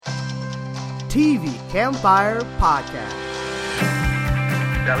TV Campfire Podcast.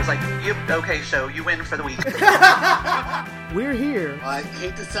 I was like, yep, okay, so you win for the week. We're here. I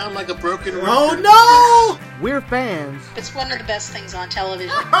hate to sound like a broken record. Oh no! We're fans. It's one of the best things on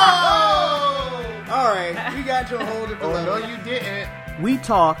television. Oh! Alright, we got to a whole different level. No, you didn't. We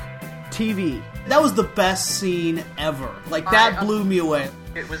talk TV. That was the best scene ever. Like, that blew me away.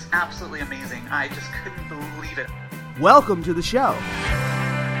 It was absolutely amazing. I just couldn't believe it. Welcome to the show.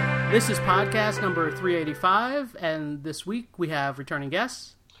 This is podcast number 385, and this week we have returning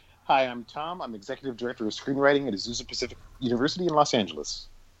guests. Hi, I'm Tom. I'm Executive Director of Screenwriting at Azusa Pacific University in Los Angeles.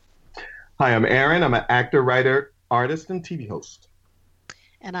 Hi, I'm Aaron. I'm an actor, writer, artist, and TV host.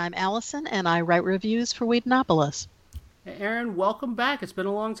 And I'm Allison, and I write reviews for Whedonopolis. Hey, Aaron, welcome back. It's been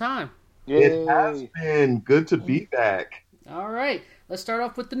a long time. Yay. It has been good to be back. All right, let's start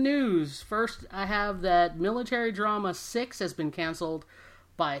off with the news. First, I have that military drama 6 has been canceled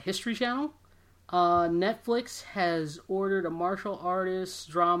by History Channel. Netflix has ordered a martial artist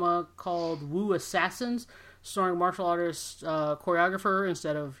drama called Wu Assassins, starring martial artist choreographer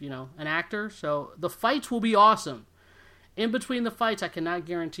instead of, an actor. So the fights will be awesome. In between the fights, I cannot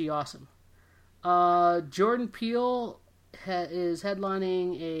guarantee awesome. Jordan Peele is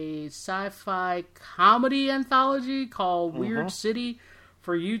headlining a sci-fi comedy anthology called Weird City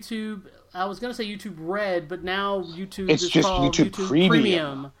for YouTube. I was going to say YouTube Red, but now YouTube it's is just called YouTube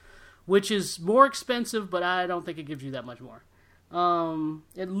Premium, which is more expensive, but I don't think it gives you that much more.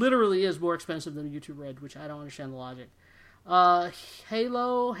 It literally is more expensive than YouTube Red, which I don't understand the logic.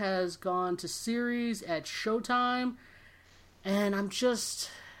 Halo has gone to series at Showtime, and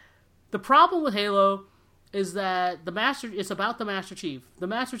the problem with Halo is that it's about the Master Chief. The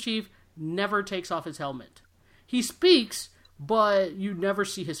Master Chief never takes off his helmet. He speaks, but you never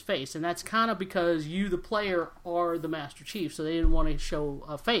see his face, and that's kind of because you, the player, are the Master Chief, so they didn't want to show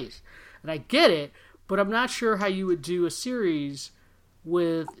a face. And I get it, but I'm not sure how you would do a series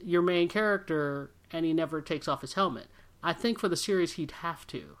with your main character and he never takes off his helmet. I think for the series he'd have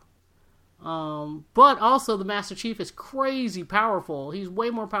to. But also the Master Chief is crazy powerful. He's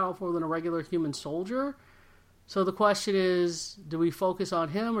way more powerful than a regular human soldier. So the question is, do we focus on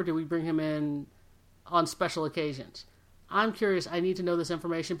him or do we bring him in on special occasions? I'm curious. I need to know this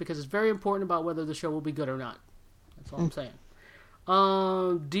information because it's very important about whether the show will be good or not. That's all I'm saying.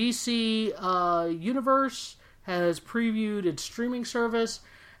 DC Universe has previewed its streaming service,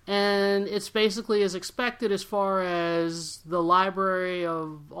 and it's basically as expected as far as the library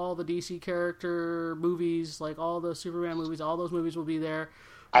of all the DC character movies, like all the Superman movies, all those movies will be there.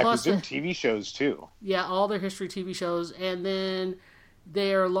 I presume TV shows, too. Yeah, all their history TV shows. And then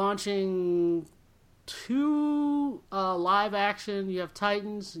they are launching 2 live action. You have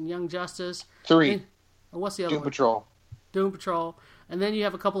Titans and Young Justice. 3. And what's the other one? Patrol. Doom Patrol. And then you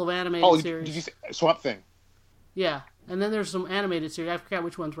have a couple of animated series. Did you say Swamp Thing? Yeah. And then there's some animated series. I forgot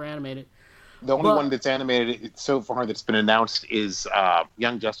which ones were animated. The only one that's animated so far that's been announced is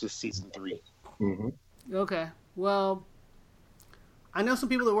Young Justice Season 3. Mm-hmm. Okay. Well, I know some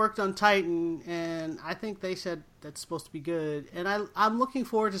people that worked on Titan, and I think they said that's supposed to be good. And I'm looking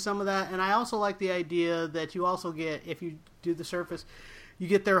forward to some of that. And I also like the idea that you also get, if you do the Surface, you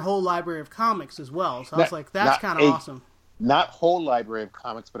get their whole library of comics as well. So I was like, that's kind of awesome. Not whole library of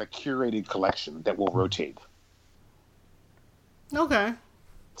comics, but a curated collection that will rotate. Okay.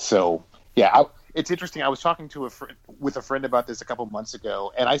 So, yeah, it's interesting. I was talking to with a friend about this a couple months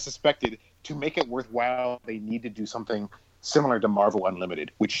ago, and I suspected to make it worthwhile, they need to do something similar to Marvel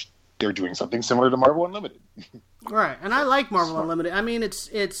Unlimited, which they're doing something similar to Marvel Unlimited. Right, and I like Marvel Unlimited. I mean,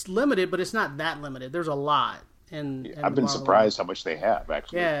 it's limited, but it's not that limited. There's a lot. And I've been surprised how much they have,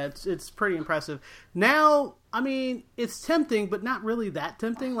 actually. Yeah, it's pretty impressive. Now, I mean, it's tempting, but not really that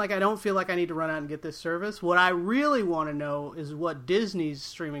tempting. Like, I don't feel like I need to run out and get this service. What I really want to know is what Disney's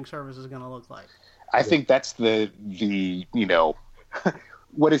streaming service is going to look like. I think that's the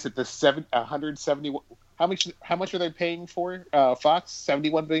what is it? The 170. How much are they paying for Fox?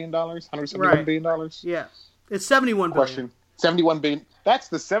 $71 billion. $171 billion. Yeah, it's $71 billion. $71 billion. That's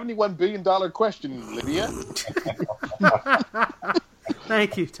the $71 billion question, Lydia.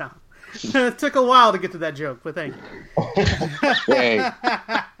 Thank you, Tom. It took a while to get to that joke, but thank you. Hey.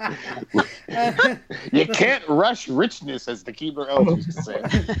 You can't rush richness, as the Keebler Elves used to say.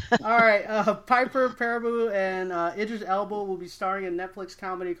 All right. Piper Perabo and Idris Elba will be starring in Netflix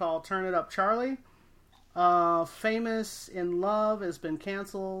comedy called Turn It Up, Charlie. Famous in Love has been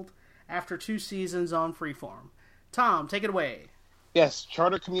canceled after 2 seasons on Freeform. Tom, take it away. Yes,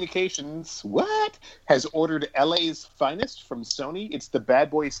 Charter Communications, has ordered LA's Finest from Sony. It's the Bad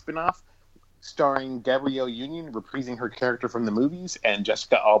Boys spinoff, starring Gabrielle Union reprising her character from the movies, and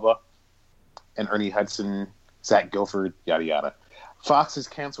Jessica Alba and Ernie Hudson, Zach Guilford, yada yada. Fox has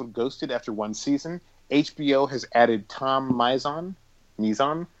canceled Ghosted after one season. HBO has added Tom Mizon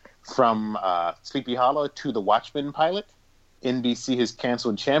from Sleepy Hollow to the Watchmen pilot. NBC has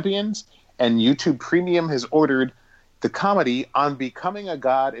canceled Champions, and YouTube Premium has ordered the comedy On Becoming a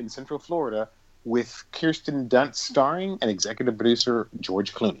God in Central Florida with Kirsten Dunst starring and executive producer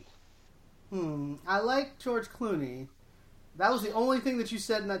George Clooney. I like George Clooney. That was the only thing that you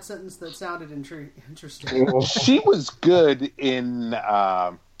said in that sentence that sounded interesting. She was good in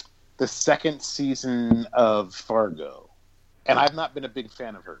the second season of Fargo, and I've not been a big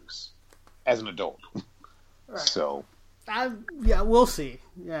fan of hers as an adult. Right. So, yeah, we'll see.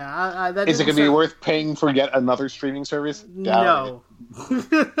 Yeah, is it going to be worth paying for yet another streaming service? No.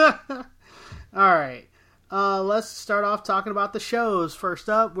 All right. Let's start off talking about the shows. First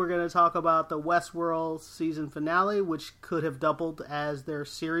up, we're going to talk about the Westworld season finale, which could have doubled as their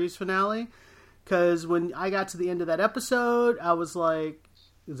series finale. Because when I got to the end of that episode, I was like,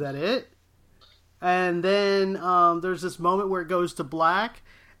 is that it? And then there's this moment where it goes to black,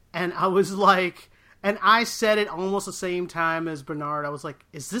 and I was like, and I said it almost the same time as Bernard. I was like,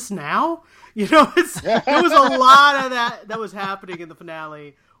 is this now? You know, there was a lot of that was happening in the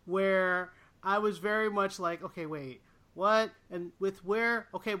finale where I was very much like, okay, wait, what? And with where?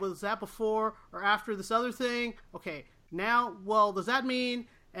 Okay, well, is that before or after this other thing? Okay, now, well, does that mean?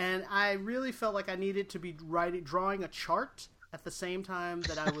 And I really felt like I needed to be drawing a chart at the same time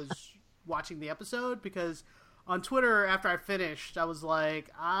that I was watching the episode, because on Twitter, after I finished, I was like,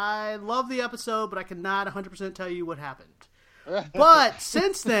 I love the episode, but I cannot 100% tell you what happened. But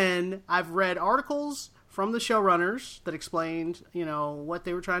since then, I've read articles from the showrunners that explained, you know, what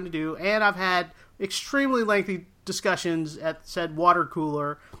they were trying to do, and I've had extremely lengthy discussions at said water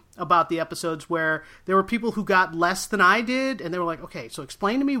cooler about the episodes where there were people who got less than I did, and they were like, okay, so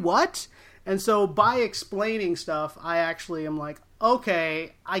explain to me what? And so by explaining stuff, I actually am like,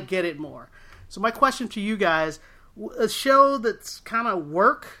 okay, I get it more. So my question to you guys, a show that's kind of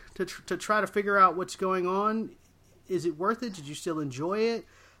work to try to figure out what's going on, is it worth it? Did you still enjoy it?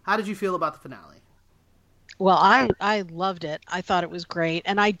 How did you feel about the finale? Well, I loved it. I thought it was great.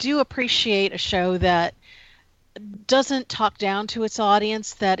 And I do appreciate a show that doesn't talk down to its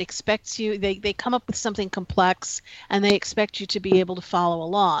audience, that expects you, they come up with something complex and they expect you to be able to follow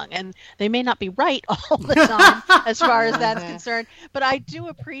along. And they may not be right all the time as far as that's concerned, but I do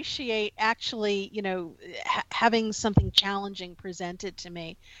appreciate actually, you know, having something challenging presented to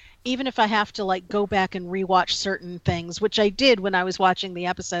me. Even if I have to like go back and rewatch certain things, which I did when I was watching the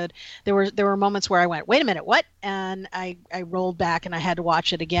episode, there were moments where I went, wait a minute, what? And I rolled back and I had to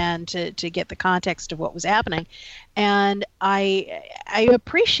watch it again to get the context of what was happening. And I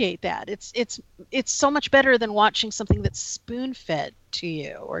appreciate that. It's so much better than watching something that's spoon-fed to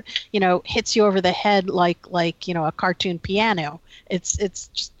you, or, you know, hits you over the head like you know, a cartoon piano. It's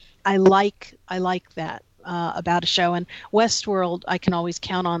just, I like that. About a show, and Westworld, I can always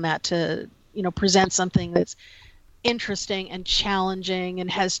count on that to, you know, present something that's interesting and challenging and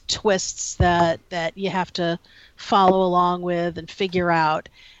has twists that you have to follow along with and figure out.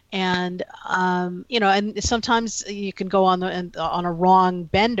 And you know, and sometimes you can go on a wrong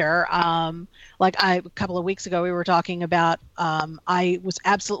bender. Like a couple of weeks ago, we were talking about. I was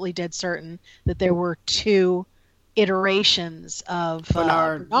absolutely dead certain that there were two iterations of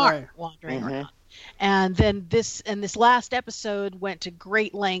Bernard wandering around. And then this last episode went to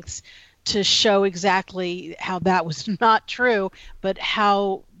great lengths to show exactly how that was not true, but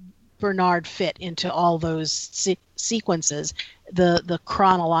how Bernard fit into all those sequences, the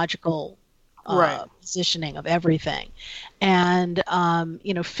chronological positioning of everything, and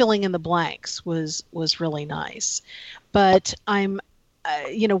you know, filling in the blanks was really nice. But I'm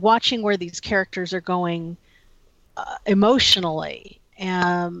you know, watching where these characters are going emotionally.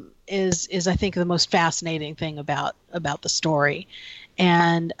 Is I think the most fascinating thing about the story.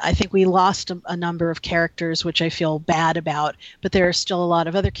 And I think we lost a number of characters, which I feel bad about, but there are still a lot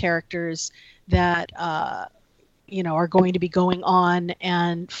of other characters that you know, are going to be going on,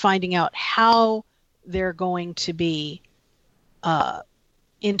 and finding out how they're going to be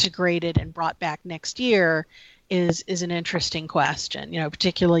integrated and brought back next year is an interesting question. You know,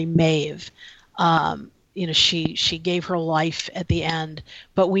 particularly Maeve. You know, she gave her life at the end,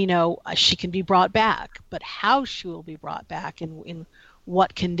 but we know she can be brought back. But how she will be brought back, and in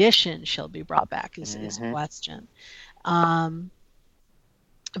what condition she'll be brought back is a question. But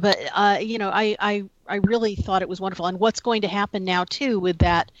you know, I really thought it was wonderful. And what's going to happen now too with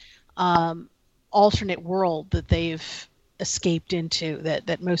that alternate world that they've escaped into,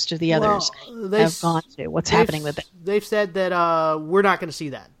 that most of the others have gone to? What's happening with it? They've said that we're not going to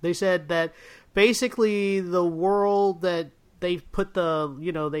see that. They said that basically the world that they put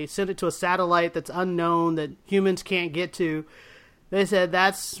they sent it to a satellite that's unknown that humans can't get to. They said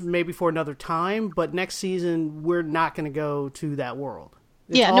that's maybe for another time, but next season we're not going to go to that world.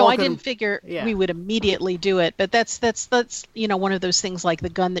 I didn't figure we would immediately do it, but that's one of those things like the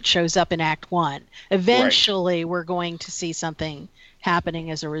gun that shows up in Act 1. Eventually, we're going to see something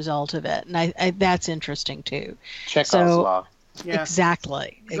happening as a result of it, and I that's interesting too. Chekhov's law. Yeah.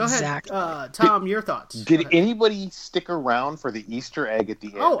 Exactly. Go ahead. Tom, your thoughts. Did anybody stick around for the Easter egg at the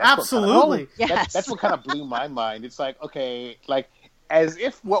end? Oh, absolutely. That's what kind of blew my mind. It's like, okay, like as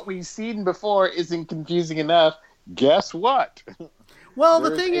if what we've seen before isn't confusing enough. Guess what? Well,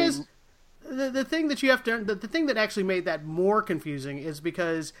 the thing is, the thing that you have to, the thing that actually made that more confusing is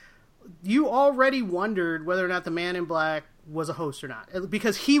because you already wondered whether or not the Man in Black was a host or not,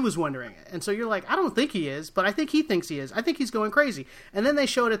 because he was wondering it. And so you're like, I don't think he is, but I think he thinks he is. I think he's going crazy. And then they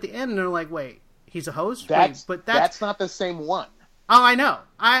show it at the end and they're like, wait, he's a host? That's not the same one. Oh, I know.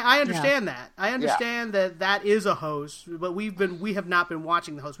 I understand that. I understand that is a host, but we have not been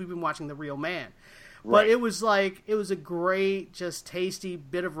watching the host. We've been watching the real man. But it was a great, just tasty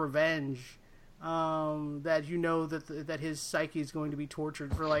bit of revenge. That that his psyche is going to be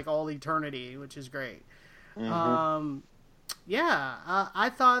tortured for like all eternity, which is great. Mm-hmm. I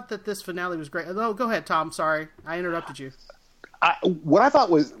thought that this finale was great. Oh, go ahead, Tom. Sorry, I interrupted you. What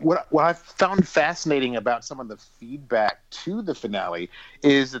I found fascinating about some of the feedback to the finale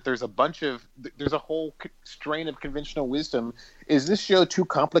is that there's a whole strain of conventional wisdom. Is this show too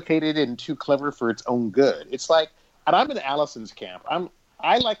complicated and too clever for its own good? It's like, and I'm in Allison's camp.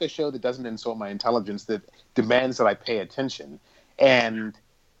 I like a show that doesn't insult my intelligence, that demands that I pay attention. And,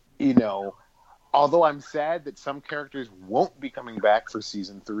 although I'm sad that some characters won't be coming back for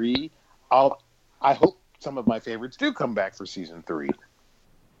season 3, I hope some of my favorites do come back for season 3.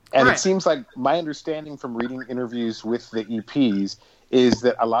 And It seems like my understanding from reading interviews with the EPs is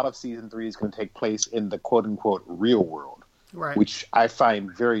that a lot of season 3 is going to take place in the quote-unquote real world, which I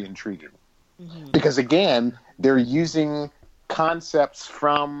find very intriguing. Mm-hmm. Because, again, they're using concepts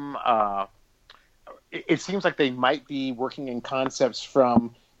from it seems like they might be working in concepts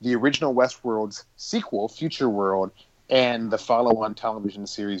from the original Westworld's sequel, Future World, and the follow-on television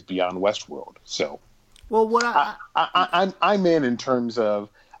series Beyond Westworld. So, well, what I'm in terms of,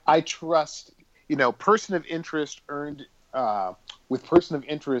 I trust, Person of Interest earned with Person of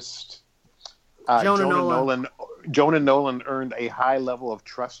Interest, Jonah Nolan earned a high level of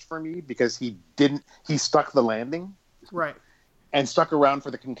trust for me because he stuck the landing, right, and stuck around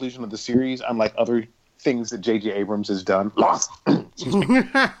for the conclusion of the series, unlike other things that J.J. Abrams has done. But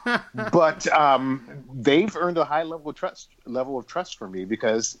they've earned a high level of trust for me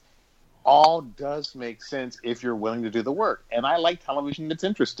because all does make sense if you're willing to do the work. And I like television that's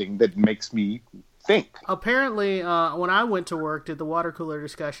interesting, that makes me think. Apparently, when I went to work, did the water cooler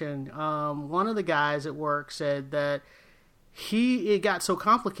discussion, one of the guys at work said that it got so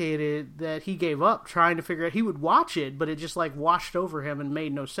complicated that he gave up trying to figure out. He would watch it, but it just like washed over him and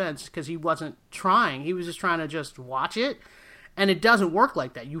made no sense because he wasn't trying. He was just trying to just watch it, and it doesn't work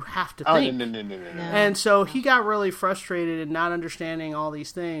like that. You have to think. No. And so he got really frustrated and not understanding all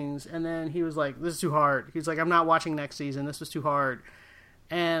these things, and then he was like, this is too hard. He's like, I'm not watching next season. This was too hard.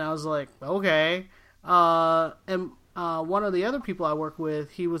 And I was like, okay. And one of the other people I work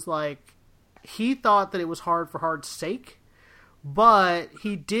with, he was like, he thought that it was hard for hard's sake, but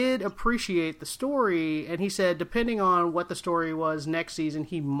he did appreciate the story, and he said depending on what the story was next season,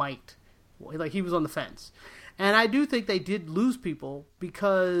 he might. Like, he was on the fence. And I do think they did lose people,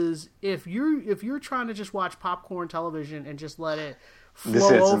 because if you're trying to just watch popcorn television and just let it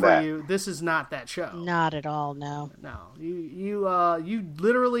flow over you, this is not that show. Not at all, no. No. You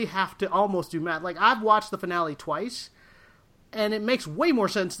literally have to almost do math. Like, I've watched the finale twice, and it makes way more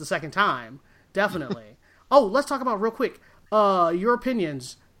sense the second time. Definitely. Oh, let's talk about real quick. Your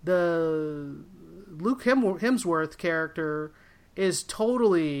opinions. The Luke Hemsworth character is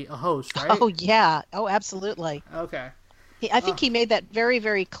totally a host, right? Oh, yeah. Oh, absolutely. Okay. I think he made that very,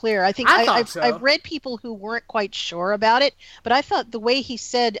 very clear. I think I've read people who weren't quite sure about it, but I thought the way he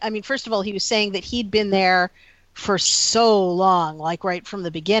said, I mean, first of all, he was saying that he'd been there for so long, like right from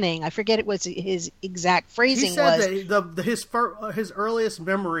the beginning. I forget it was his exact phrasing. He said that his earliest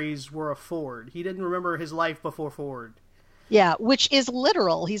memories were of Ford. He didn't remember his life before Ford. Yeah, which is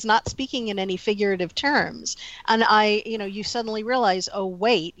literal. He's not speaking in any figurative terms. And you suddenly realize, oh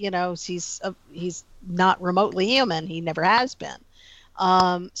wait, he's not remotely human. He never has been.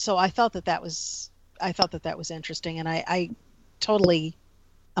 So I thought that was interesting, and I totally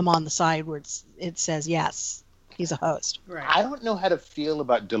am on the side where it says yes. He's a host. Right. I don't know how to feel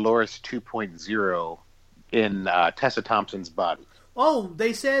about Dolores 2.0 in Tessa Thompson's body. Oh,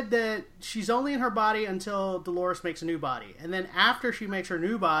 they said that she's only in her body until Dolores makes a new body. And then after she makes her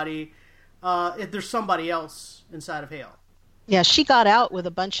new body, there's somebody else inside of Hale. Yeah, she got out with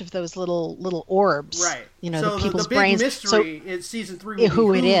a bunch of those little orbs. Right. You know, so the people's the big brains. mystery in season 3 will be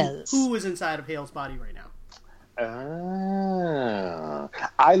who it is. Who is inside of Hale's body right now.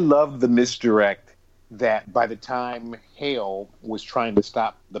 I love the misdirect that by the time Hale was trying to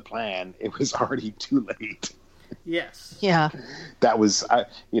stop the plan, it was already too late. Yes. Yeah. That was,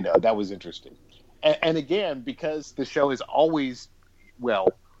 that was interesting. And again, because the show is always, well,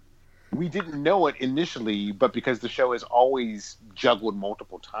 we didn't know it initially, but because the show has always juggled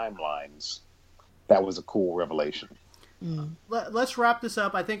multiple timelines, that was a cool revelation. Let's wrap this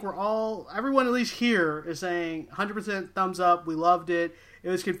up. I think everyone at least here is saying 100% thumbs up. We loved it. It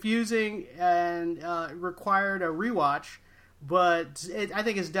was confusing and required a rewatch, but I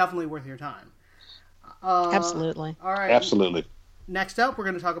think it's definitely worth your time. Absolutely. All right. Absolutely. Next up, we're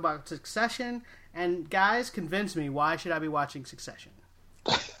going to talk about Succession. And guys, convince me, why should I be watching Succession?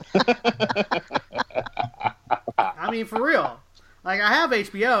 I mean, for real. Like, I have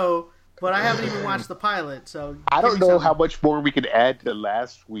HBO, but I haven't even watched the pilot, so... I don't know how much more we could add to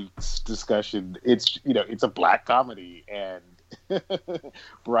last week's discussion. It's, it's a black comedy, and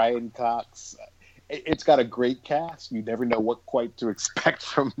Brian Cox... It's got a great cast. You never know what quite to expect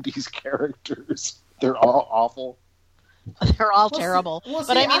from these characters. They're all awful. They're all terrible. Well,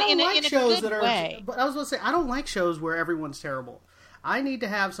 but see, I mean, don't in like a shows good that way. But I was going to say, I don't like shows where everyone's terrible. I need to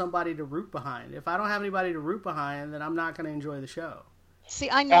have somebody to root behind. If I don't have anybody to root behind, then I'm not going to enjoy the show.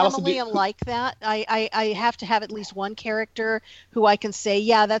 See, I normally am like that. I have to have at least one character who I can say,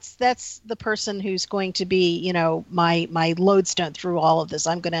 yeah, that's the person who's going to be, my lodestone through all of this.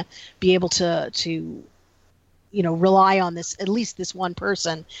 I'm going to be able to rely on this, at least this one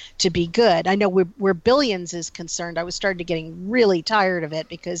person, to be good. I know where Billions is concerned, I was starting to getting really tired of it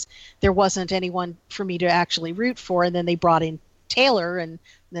because there wasn't anyone for me to actually root for, and then they brought in Taylor, and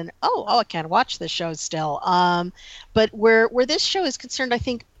then I can't watch this show still. But where this show is concerned, I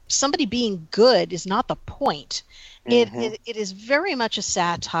think somebody being good is not the point. Mm-hmm. It is very much a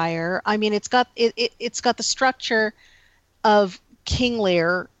satire. I mean, it's got the structure of King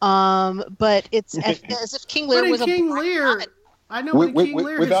Lear, but it's as if King Lear was King Lear. I know in King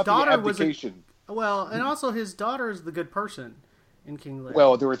Lear, his daughter was and also his daughter is the good person in King Lear.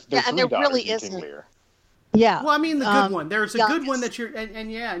 Well, there were three and there daughters really in isn't. King Lear. Yeah. Well, I mean the good one. There's a good one youngest. that you're and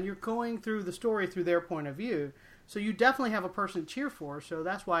you're going through the story through their point of view. So you definitely have a person to cheer for. So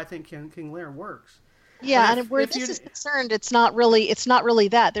that's why I think King Lear works. Yeah, and where this is concerned, it's not really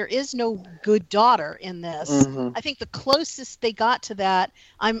that. There is no good daughter in this. Mm-hmm. I think the closest they got to that,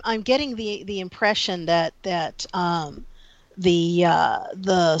 I'm getting the impression that the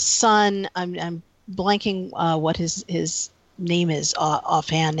son, I'm blanking what his name is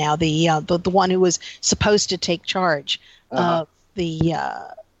offhand now. The one who was supposed to take charge of the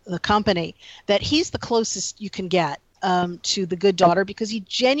company, that he's the closest you can get to the good daughter because he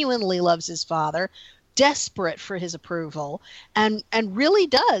genuinely loves his father, desperate for his approval, and really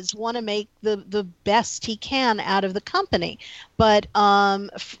does want to make the best he can out of the company. But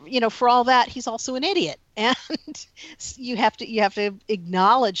for all that, he's also an idiot, and you have to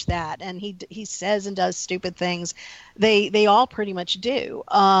acknowledge that. And he says and does stupid things. They all pretty much do.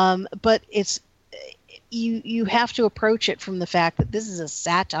 But it's you have to approach it from the fact that this is a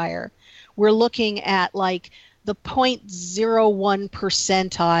satire. We're looking at like the 0.01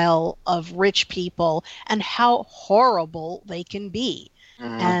 percentile of rich people and how horrible they can be.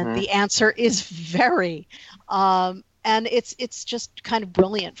 Mm-hmm. And the answer is very. And it's just kind of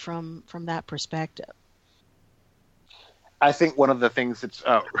brilliant from that perspective. I think one of the things that's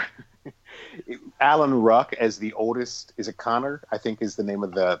Alan Ruck as the oldest, is it Connor? I think is the name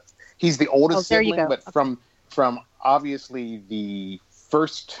of he's the oldest sibling, but okay. from obviously the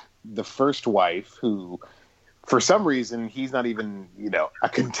first wife, who for some reason he's not even a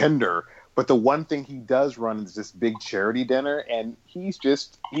contender, but the one thing he does run is this big charity dinner, and he's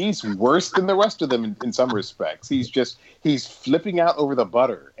worse than the rest of them in some respects. He's flipping out over the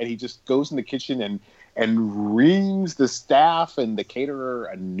butter, and he just goes in the kitchen and reams the staff and the caterer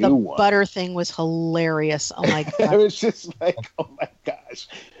a new one. The butter thing was hilarious. Oh my god! It was just like, oh my gosh.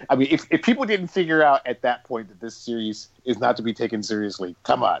 I mean, if people didn't figure out at that point that this series is not to be taken seriously,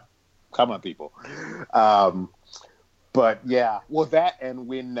 come on, people. But yeah, well, that, and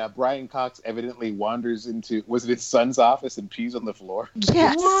when Brian Cox evidently wanders into, was it his son's office and pees on the floor?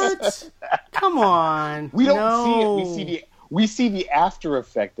 Yes. What? Come on. We don't see it. We see the after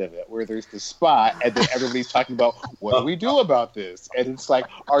effect of it, where there's the spot, and then everybody's talking about what do we do about this, and it's like,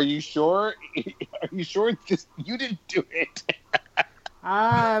 are you sure? Are you sure you didn't do it?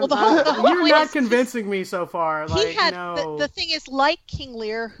 You're not convincing me so far. He had the thing is, like King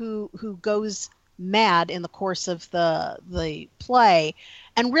Lear, who goes mad in the course of the play,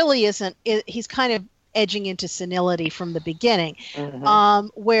 and really isn't. He's kind of edging into senility from the beginning. Mm-hmm.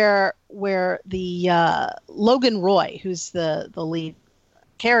 Where the Logan Roy, who's the lead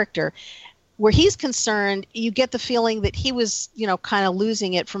character, where he's concerned, you get the feeling that he was, kind of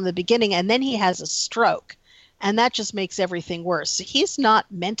losing it from the beginning, and then he has a stroke, and that just makes everything worse. So he's not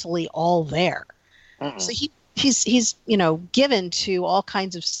mentally all there. Mm-mm. So he's given to all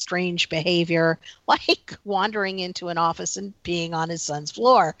kinds of strange behavior, like wandering into an office and peeing on his son's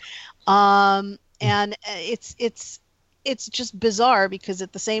floor. And it's just bizarre, because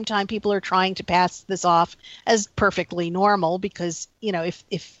at the same time people are trying to pass this off as perfectly normal, because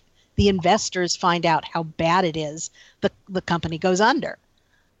if the investors find out how bad it is, the company goes under.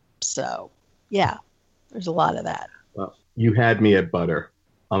 So yeah, there's a lot of that. Well, you had me at butter.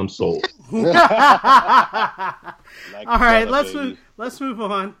 I'm sold. All right, let's move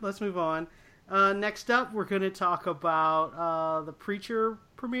on. Next up, we're going to talk about the Preacher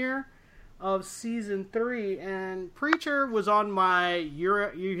premiere of season 3, and Preacher was on my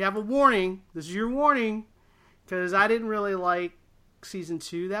you have a warning. This is your warning, because I didn't really like season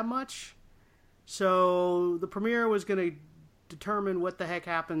 2 that much. So the premiere was going to determine what the heck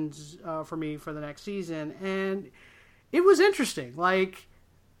happens for me for the next season, and it was interesting. Like,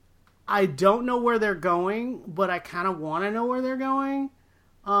 I don't know where they're going, but I kind of want to know where they're going,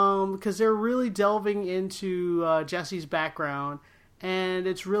 because they're really delving into Jesse's background. And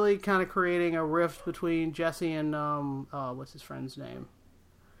it's really kind of creating a rift between Jesse and, what's his friend's name?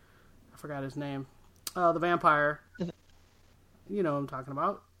 I forgot his name. The vampire. You know what I'm talking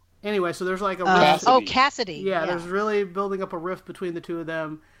about. Anyway, so there's like a rift. Oh, Cassidy. Yeah, there's really building up a rift between the two of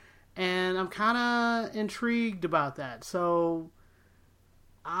them. And I'm kind of intrigued about that. So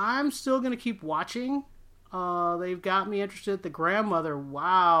I'm still going to keep watching. They've got me interested. The grandmother,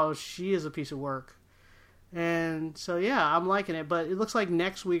 wow, she is a piece of work. And so, yeah, I'm liking it. But it looks like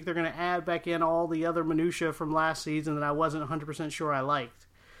next week they're going to add back in all the other minutia from last season that I wasn't 100% sure I liked.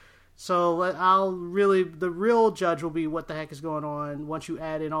 So the real judge will be what the heck is going on once you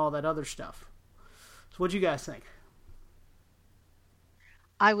add in all that other stuff. So what do you guys think?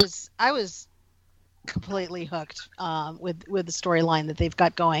 I was completely hooked with the storyline that they've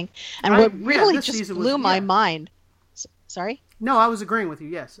got going. And what really just blew my mind... Sorry? No, I was agreeing with you,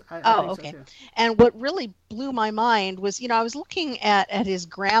 yes. I think okay. So too. And what really blew my mind was, I was looking at his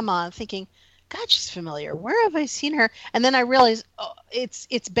grandma and thinking, God, she's familiar. Where have I seen her? And then I realized,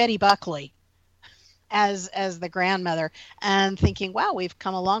 it's Betty Buckley as the grandmother, and thinking, wow, we've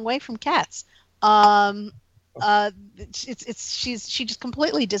come a long way from Cats. She just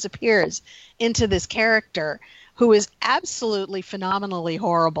completely disappears into this character who is absolutely phenomenally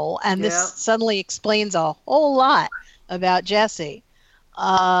horrible, and this suddenly explains a whole lot about Jesse,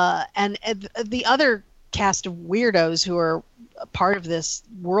 and the other cast of weirdos who are a part of this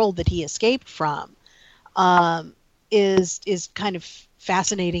world that he escaped from, is kind of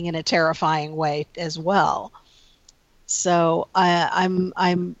fascinating in a terrifying way as well. So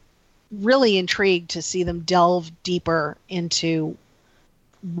I'm really intrigued to see them delve deeper into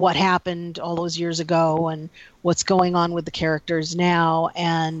what happened all those years ago and what's going on with the characters now,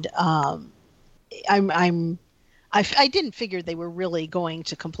 and I didn't figure they were really going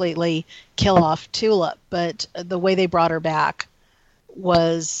to completely kill off Tulip, but the way they brought her back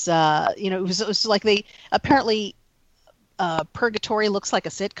was, it was like they apparently Purgatory looks like a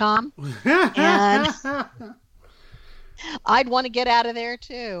sitcom, and I'd want to get out of there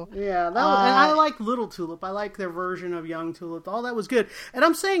too. Yeah, and I like Little Tulip. I like their version of Young Tulip. All that was good. And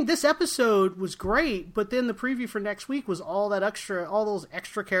I'm saying this episode was great, but then the preview for next week was all those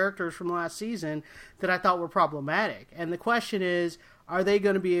extra characters from last season that I thought were problematic. And the question is, are they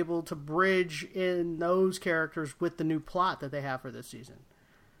going to be able to bridge in those characters with the new plot that they have for this season?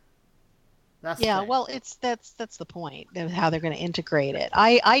 That's well, that's the point of how they're going to integrate it.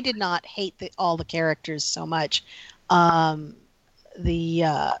 I did not hate all the characters so much. The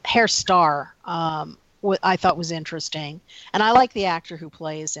Hair Star, I thought was interesting, and I like the actor who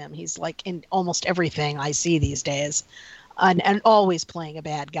plays him. He's like in almost everything I see these days, and always playing a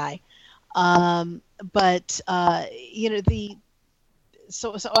bad guy. So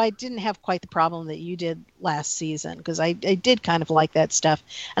I didn't have quite the problem that you did last season, because I did kind of like that stuff,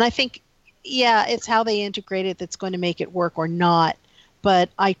 and I think, it's how they integrate it that's going to make it work or not, but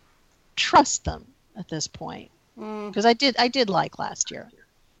I trust them at this point. Because I did like last year.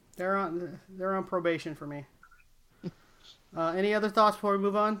 They're on probation for me. Any other thoughts before we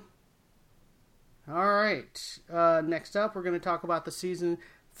move on? All right. Next up, we're going to talk about the season,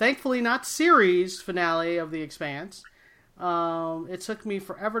 thankfully not series finale of The Expanse. It took me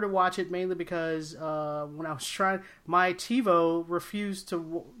forever to watch it, mainly because when I was trying, my TiVo refused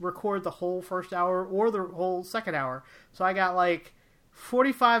to record the whole first hour or the whole second hour. So I got like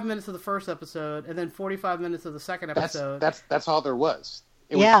 45 minutes of the first episode and then 45 minutes of the second episode. That's all there was.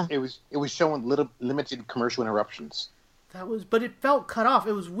 It was showing limited commercial interruptions. But it felt cut off.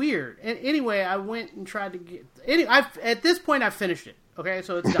 It was weird. And anyway, I went and tried to get. At this point, I finished it. Okay,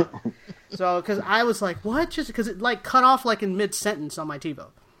 so it's done. So because I was like, what? Just because it like cut off like in mid sentence on my TiVo.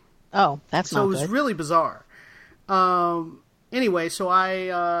 Oh, that's not good. So it was really bizarre. Anyway, so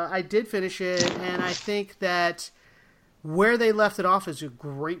I did finish it, and I think that where they left it off is a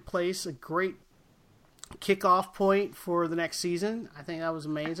great place, a great kickoff point for the next season. I think that was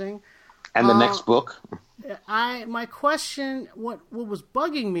amazing. And the next book. My question, what was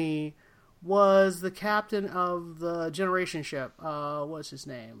bugging me was the captain of the Generation ship. What's his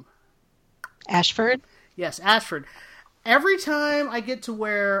name? Ashford? Yes, Ashford. Every time I get to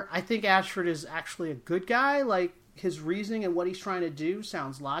where I think Ashford is actually a good guy, like his reasoning and what he's trying to do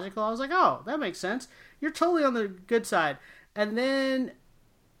sounds logical. I was like, oh, that makes sense. You're totally on the good side. And then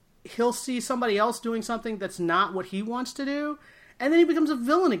he'll see somebody else doing something that's not what he wants to do. And then he becomes a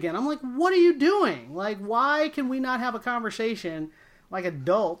villain again. I'm like, what are you doing? Like, why can we not have a conversation like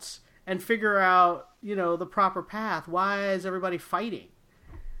adults and figure out, the proper path? Why is everybody fighting?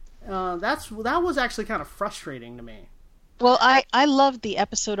 That was actually kind of frustrating to me. Well, I loved the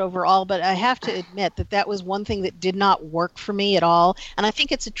episode overall, but I have to admit that was one thing that did not work for me at all. And I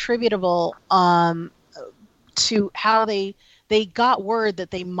think it's attributable to how they got word that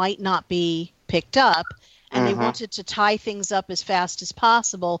they might not be picked up. And they wanted to tie things up as fast as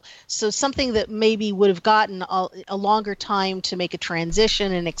possible. So something that maybe would have gotten a longer time to make a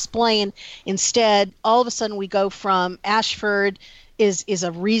transition and explain. Instead, all of a sudden we go from Ashford is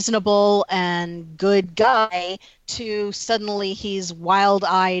a reasonable and good guy to suddenly he's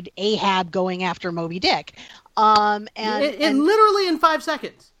wild-eyed Ahab going after Moby Dick. And literally in 5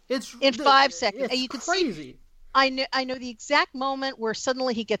 seconds. It's in 5 seconds. It's you can crazy. See, I know the exact moment where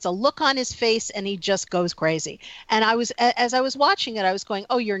suddenly he gets a look on his face and he just goes crazy. And as I was watching it, I was going,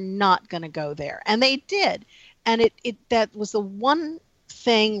 "Oh, you're not going to go there," and they did. And that was the one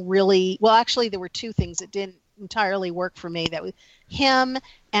thing really. Well, actually, there were two things that didn't entirely work for me. That was him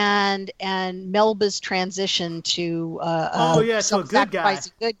and Melba's transition to to a good guy.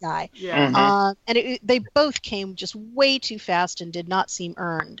 Good guy. Yeah. And they both came just way too fast and did not seem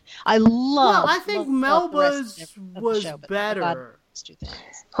earned. I think Melba's was better.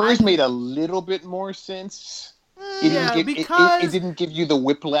 Hers made a little bit more sense. It didn't give you the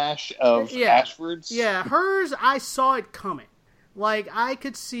whiplash of Ashford's. Yeah, hers, I saw it coming. Like, I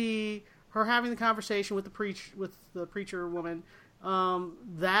could see her having the conversation with the preacher woman.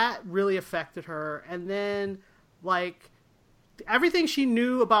 That really affected her. And then, like, everything she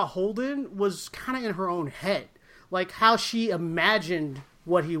knew about Holden was kind of in her own head. Like, how she imagined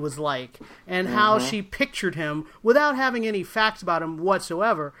what he was like and how she pictured him without having any facts about him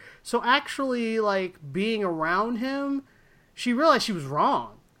whatsoever. So actually, like, being around him, she realized she was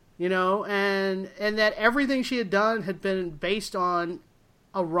wrong, and that everything she had done had been based on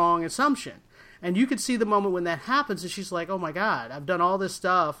a wrong assumption. And you could see the moment when that happens, and she's like, oh my God, I've done all this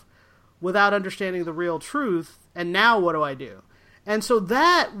stuff without understanding the real truth, and now what do I do? And so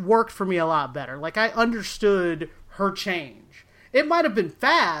that worked for me a lot better. Like, I understood her change. It might have been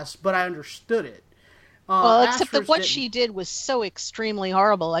fast, but I understood it. Except that what she did was so extremely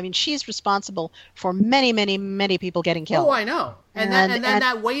horrible. I mean, she's responsible for many, many, many people getting killed. Oh, I know. And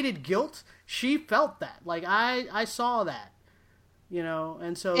that weighted guilt, she felt that. Like, I saw that.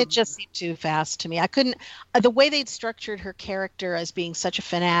 And so it just seemed too fast to me. I couldn't. The way they'd structured her character as being such a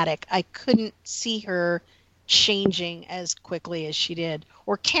fanatic, I couldn't see her changing as quickly as she did,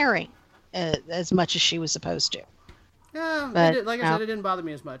 or caring as much as she was supposed to. Yeah, I said, it didn't bother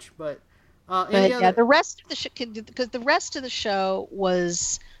me as much. But the rest of the because the rest of the show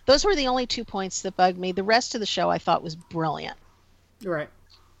was. Those were the only 2 points that bugged me. The rest of the show I thought was brilliant. Right.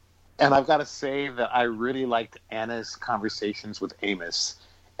 And I've got to say that I really liked Anna's conversations with Amos,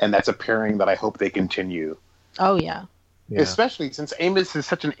 and that's a pairing that I hope they continue. Oh, yeah. Especially since Amos is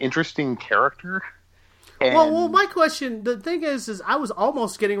such an interesting character. And Well, my question, the thing is I was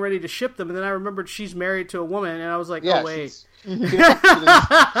almost getting ready to ship them, and then I remembered she's married to a woman, and I was like, oh, wait.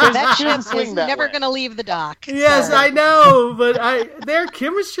 That ship is swing that never way. going to leave the dock. Yes, Sorry. I know, but their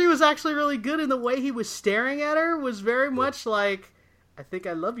chemistry was actually really good, and the way he was staring at her was very much like, I think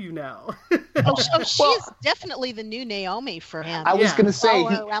I love you now. She's definitely the new Naomi for him. I was going to say, Follow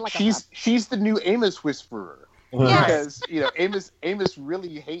her around like a she's the new Amos whisperer. Yes. Because, Amos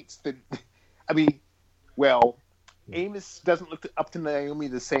really hates the... Amos doesn't look up to Naomi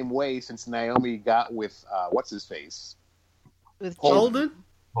the same way since Naomi got with, what's-his-face? With Holden?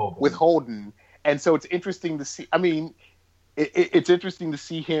 With Holden. And so it's interesting to see... it's interesting to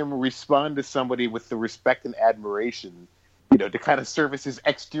see him respond to somebody with the respect and admiration, to kind of serve as his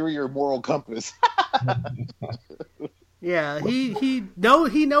exterior moral compass. Yeah, he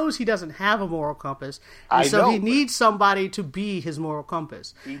knows he doesn't have a moral compass, and he needs somebody to be his moral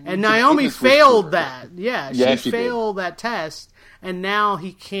compass. And Naomi failed that. Yeah, she failed that test, and now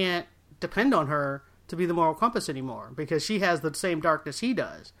he can't depend on her to be the moral compass anymore because she has the same darkness he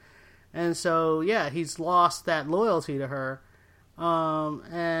does. And so, he's lost that loyalty to her.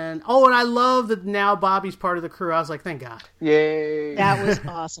 And I love that now Bobby's part of the crew. I was like, thank God. Yay. That was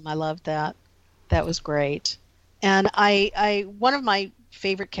awesome. I loved that. That was great. And I one of my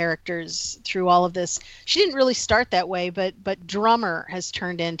favorite characters through all of this, she didn't really start that way, but Drummer has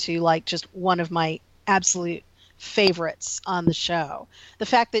turned into like just one of my absolute favorites on the show. The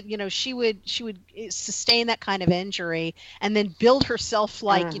fact that she would sustain that kind of injury and then build herself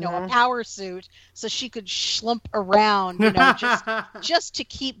like a power suit so she could slump around just to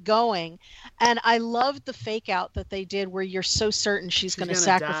keep going. And I loved the fake out that they did where you're so certain she's going to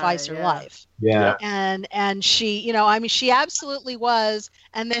sacrifice her life. Yeah. And she she absolutely was.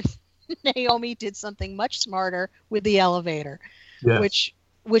 And then Naomi did something much smarter with the elevator, which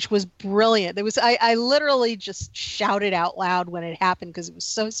was brilliant. I literally just shouted out loud when it happened because it was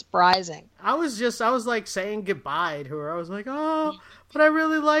so surprising. I was like saying goodbye to her. I was like, oh, but I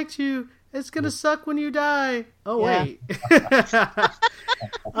really liked you. It's going to suck when you die. Oh, wait.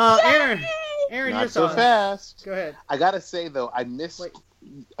 Aaron, Not so fast. Go ahead. I got to say, though, I missed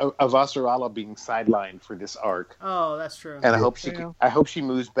Avasarala being sidelined for this arc. Oh, that's true. And I hope she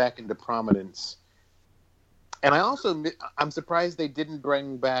moves back into prominence. And I'm surprised they didn't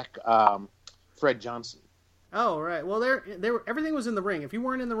bring back Fred Johnson. Oh, right. Well, everything was in the ring. If you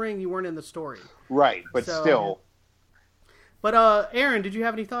weren't in the ring, you weren't in the story. Right, but still. But Aaron, did you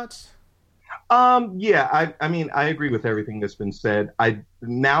have any thoughts? I agree with everything that's been said.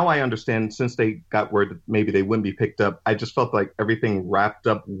 Now I understand, since they got word that maybe they wouldn't be picked up, I just felt like everything wrapped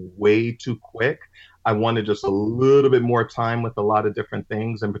up way too quick. I wanted just a little bit more time with a lot of different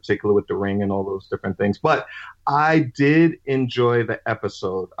things, in particular with the ring and all those different things. But I did enjoy the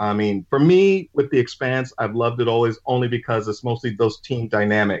episode. I mean, for me, with The Expanse, I've loved it always, only because it's mostly those team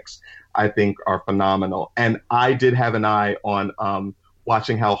dynamics I think are phenomenal. And I did have an eye on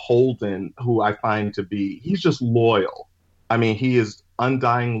watching how Holden, who I find to be, he's just loyal. I mean, he is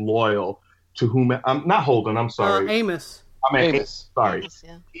undying loyal to whom, not Holden, I'm sorry. Amos. Amos. Sorry. Amos,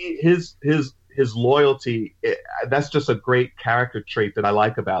 yeah. His loyalty, that's just a great character trait that I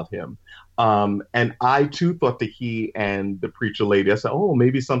like about him. And I, too, thought that he and the preacher lady, I said, oh,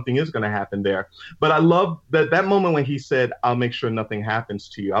 maybe something is going to happen there. But I love that moment when he said, I'll make sure nothing happens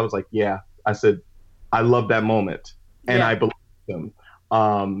to you. I was like, yeah. I said, I love that moment. And I believe him.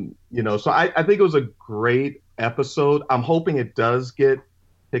 So I think it was a great episode. I'm hoping it does get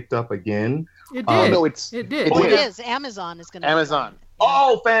picked up again. It did. It did. It is. Amazon is going to. Amazon.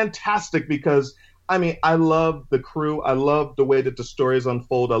 Oh, fantastic! Because I love the crew. I love the way that the stories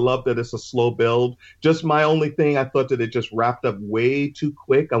unfold. I love that it's a slow build. Just my only thing, I thought that it just wrapped up way too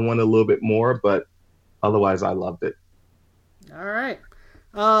quick. I wanted a little bit more, but otherwise, I loved it. All right.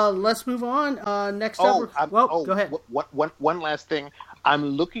 Let's move on. Next up. Go ahead. One last thing. I'm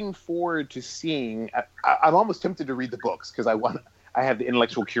looking forward to seeing. I'm almost tempted to read the books because I have the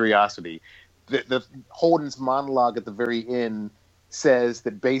intellectual curiosity. The Holden's monologue at the very end says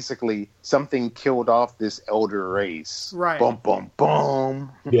that basically something killed off this elder race. Right. Boom, boom,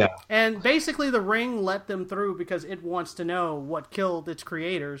 boom. Yeah. And basically the ring let them through because it wants to know what killed its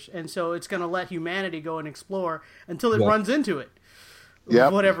creators. And so it's going to let humanity go and explore until it runs into it.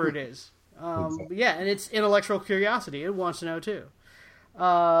 Yep. Whatever it is. Yeah, and it's intellectual curiosity. It wants to know too.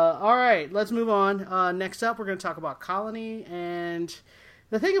 All right, let's move on. Next up, we're going to talk about Colony. And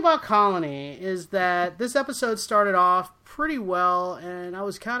the thing about Colony is that this episode started off pretty well, and I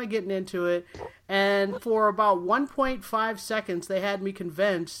was kind of getting into it. And for about 1.5 seconds, they had me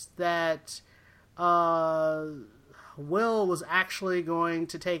convinced that, Will was actually going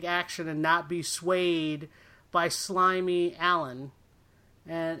to take action and not be swayed by slimy Alan.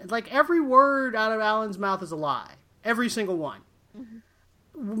 And like every word out of Alan's mouth is a lie. Every single one.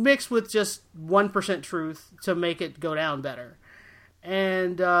 Mm-hmm. Mixed with just 1% truth to make it go down better.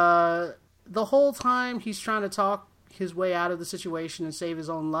 And the whole time he's trying to talk his way out of the situation and save his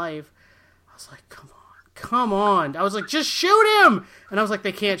own life, I was like, come on. I was like, just shoot him! And I was like,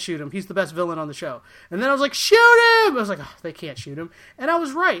 they can't shoot him. He's the best villain on the show. And then I was like, shoot him! I was like, oh, they can't shoot him. And I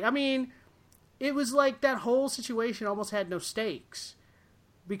was right. I mean, it was like that whole situation almost had no stakes.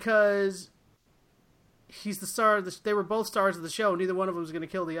 Because he's the star of they were both stars of the show. Neither one of them was going to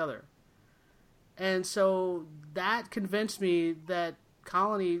kill the other. And so that convinced me that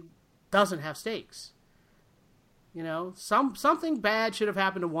Colony doesn't have stakes. You know, something bad should have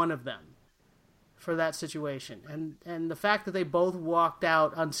happened to one of them for that situation. And the fact that they both walked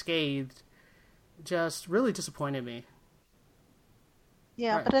out unscathed just really disappointed me.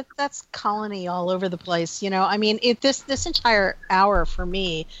 Yeah, Right. but that's Colony all over the place. You know, I mean, this entire hour for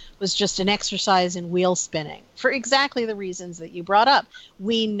me was just an exercise in wheel spinning for exactly the reasons that you brought up.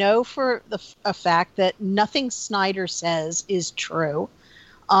 We know for a fact that nothing Snyder says is true.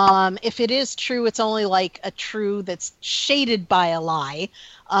 If it is true, it's only like a true that's shaded by a lie,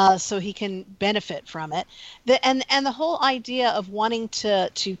 so he can benefit from it. And the whole idea of wanting to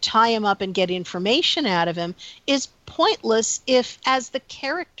tie him up and get information out of him is pointless if, as the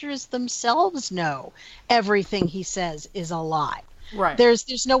characters themselves know, everything he says is a lie. Right.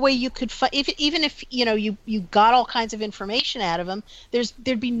 There's no way you could even if you know you got all kinds of information out of him.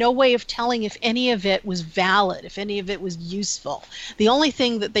 There'd be no way of telling if any of it was valid, if any of it was useful. The only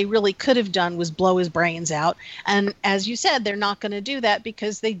thing that they really could have done was blow his brains out. And as you said, they're not going to do that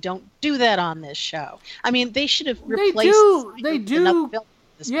because they don't do that on this show. I mean, they should have replaced. They do. Another villain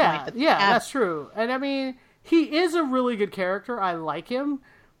at this Yeah, point, but yeah, they haven't. that's true. And I mean, he is a really good character. I like him.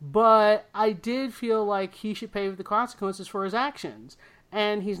 But I did feel like he should pay the consequences for his actions.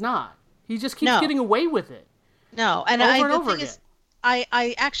 And he's not. He just keeps getting away with it. No, and over the and over thing again. is,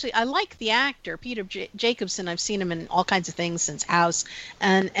 I actually like the actor Peter Jacobson. I've seen him in all kinds of things since House,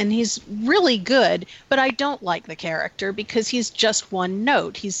 and he's really good. But I don't like the character because he's just one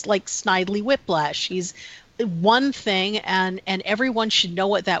note. He's like Snidely Whiplash. He's one thing, and everyone should know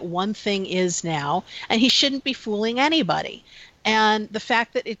what that one thing is now, and he shouldn't be fooling anybody. And the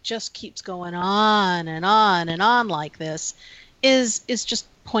fact that it just keeps going on and on and on like this is just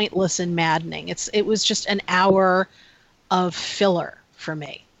pointless and maddening. It was just an hour of filler for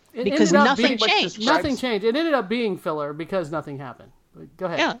me because nothing changed. Nothing changed. It ended up being filler because nothing happened. Go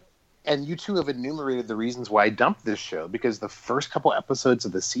ahead. Yeah. And you two have enumerated the reasons why I dumped this show, because the first couple episodes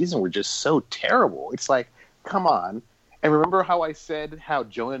of the season were just so terrible. It's like, come on. And remember how I said how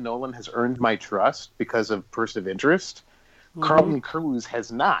Jonah Nolan has earned my trust because of Person of Interest? Mm-hmm. Carlton Cruise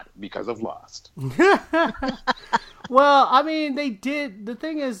has not because of Lost. Well, I mean, they did. The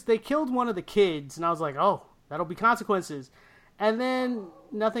thing is, they killed one of the kids, and I was like, oh, that'll be consequences. And then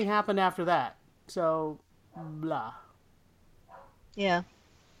nothing happened after that. So, blah. Yeah.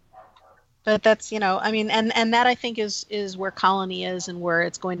 But that's, you know, I mean, and that I think is where Colony is and where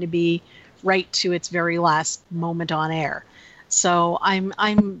it's going to be right to its very last moment on air. So I'm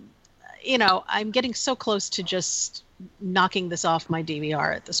getting so close to just knocking this off my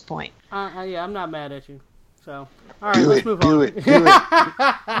DVR at this point. Yeah, I'm not mad at you. So, all right, let's move on.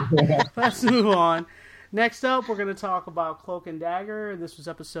 Let's move on. Next up, we're going to talk about Cloak and Dagger. This was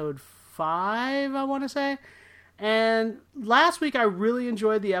episode 5, I want to say. And last week, I really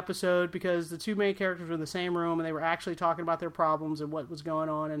enjoyed the episode because the two main characters were in the same room and they were actually talking about their problems and what was going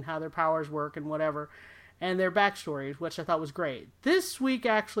on and how their powers work and whatever, and their backstories, which I thought was great. This week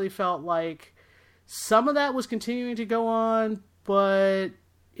actually felt like some of that was continuing to go on, but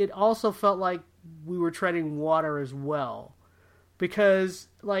it also felt like we were treading water as well. Because,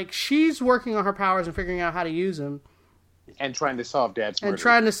 like, she's working on her powers and figuring out how to use them. And trying to solve Dad's murder. And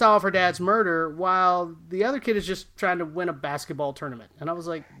trying to solve her dad's murder, while the other kid is just trying to win a basketball tournament. And I was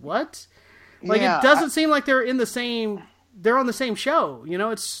like, what? Like, yeah, it doesn't seem like they're in the same... They're on the same show, you know?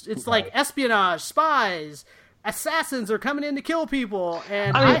 It's like espionage, spies, assassins are coming in to kill people,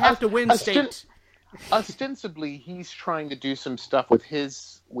 and I have to win state. Ostensibly, he's trying to do some stuff with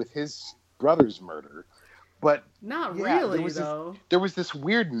his brother's murder, but not really, there was this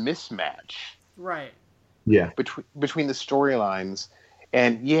weird mismatch, right? Yeah, between the storylines,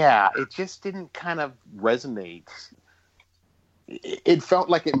 and yeah, it just didn't kind of resonate. It felt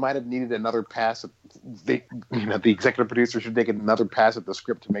like it might have needed another pass. The executive producer should take another pass at the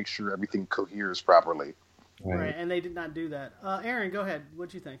script to make sure everything coheres properly. Right, and they did not do that. Aaron, go ahead.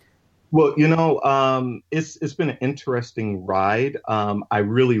 What'd you think? Well, it's been an interesting ride. I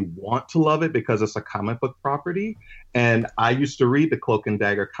really want to love it because it's a comic book property, and I used to read the Cloak and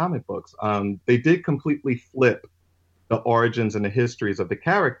Dagger comic books. They did completely flip the origins and the histories of the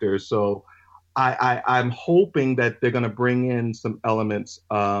characters, so I'm hoping that they're going to bring in some elements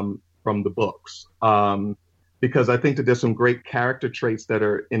from the books. Because I think that there's some great character traits that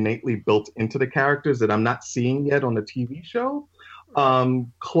are innately built into the characters that I'm not seeing yet on the TV show.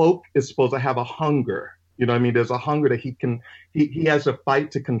 Cloak is supposed to have a hunger. You know what I mean? There's a hunger that he has a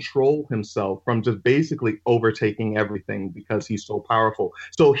fight to control himself from just basically overtaking everything because he's so powerful.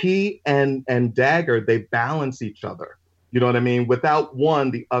 So he and Dagger, they balance each other. You know what I mean? Without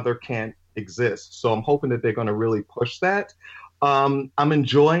one, the other can't exist. So I'm hoping that they're going to really push that. I'm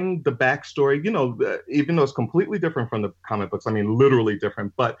enjoying the backstory, even though it's completely different from the comic books. I mean, literally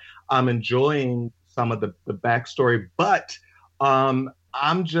different, but I'm enjoying some of the backstory, but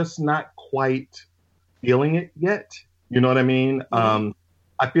I'm just not quite feeling it yet. You know what I mean? I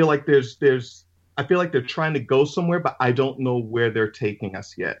feel like I feel like they're trying to go somewhere, but I don't know where they're taking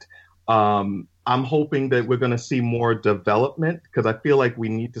us yet. I'm hoping that we're going to see more development because I feel like we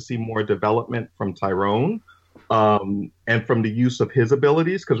need to see more development from Tyrone. And from the use of his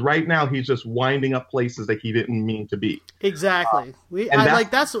abilities, because right now he's just winding up places that he didn't mean to be. Exactly.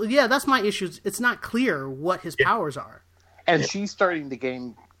 That's my issue. It's not clear what his powers are, and she's starting to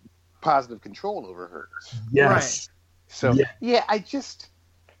gain positive control over hers. Yes. Right. So I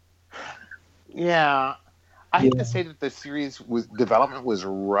hate to say that the series development was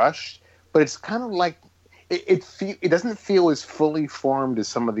rushed, but it's kind of like. It doesn't feel as fully formed as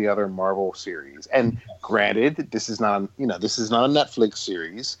some of the other Marvel series. And granted, this is not a Netflix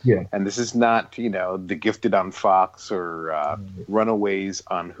series, and this is not The Gifted on Fox or Runaways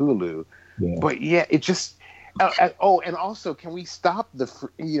on Hulu. Yeah. But it just and also, can we stop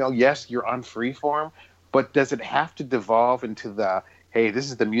yes, you're on Freeform, but does it have to devolve into this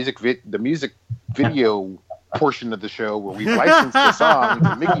is the music video portion of the show where we licensed the song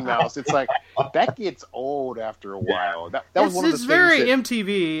to Mickey Mouse? It's like that gets old after a while. That was one of the things. It's very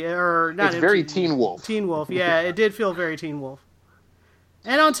MTV or not. It's MTV, very Teen Wolf. Teen Wolf, yeah, it did feel very Teen Wolf.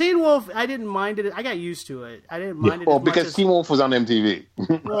 And on Teen Wolf, I didn't mind it. I got used to it. I didn't mind it. Well, because Teen Wolf was on MTV.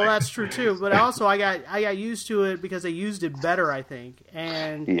 Well, that's true too. But also, I got used to it because they used it better, I think.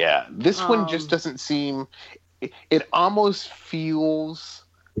 And this one just doesn't seem. It almost feels.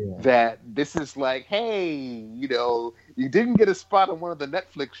 That this is like, hey, you didn't get a spot on one of the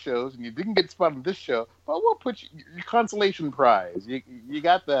Netflix shows, and you didn't get a spot on this show, but we'll put your consolation prize. You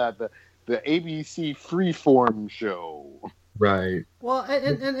got the ABC Freeform show, right? Well,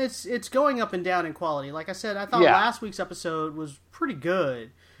 and it's going up and down in quality. Like I said, I thought last week's episode was pretty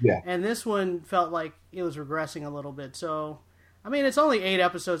good, and this one felt like it was regressing a little bit. So, I mean, it's only 8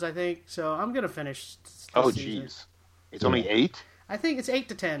 episodes, I think. So I'm gonna finish. Oh, jeez, it's only 8. I think it's 8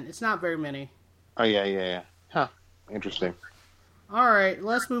 to 10. It's not very many. Oh, yeah. Huh. Interesting. All right,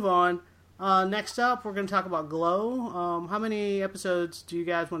 let's move on. Next up, we're going to talk about Glow. How many episodes do you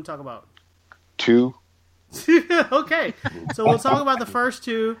guys want to talk about? 2. Okay, so we'll talk about the first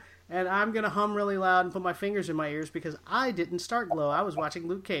 2, and I'm going to hum really loud and put my fingers in my ears because I didn't start Glow. I was watching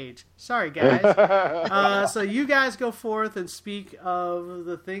Luke Cage. Sorry, guys. So you guys go forth and speak of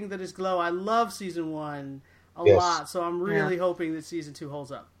the thing that is Glow. I love Season 1. A lot, so I'm really hoping that Season 2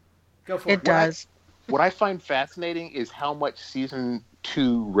 holds up. Go for it. It does. What I find fascinating is how much Season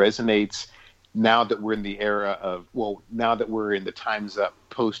 2 resonates now that we're in the era of, now that we're in the Time's Up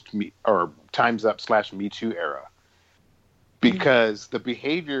Time's Up / Me Too era. Because the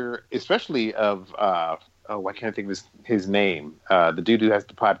behavior, especially of, I can't think of his name, the dude who has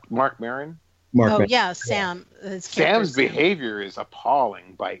the pod, Mark Maron? Sam. Sam's behavior is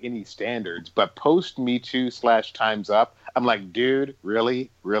appalling by any standards, but post Me Too / Time's Up, I'm like, dude, really,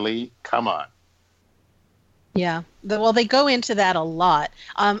 come on. Yeah. They go into that a lot.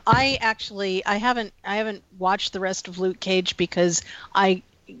 I haven't watched the rest of Luke Cage because I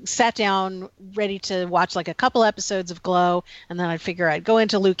sat down ready to watch like a couple episodes of Glow, and then I'd figure I'd go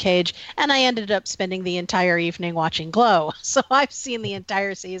into Luke Cage, and I ended up spending the entire evening watching Glow. So I've seen the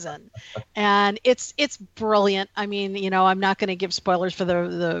entire season, and it's brilliant. I mean, I'm not going to give spoilers for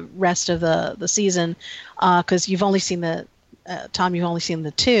the rest of the season because you've only seen Tom, you've only seen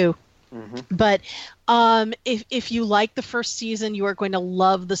the 2. Mm-hmm. But if you like the first season, you are going to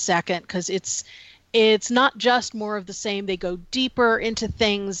love the second because it's not just more of the same. They go deeper into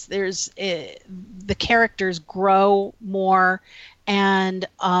things. There's the characters grow more, and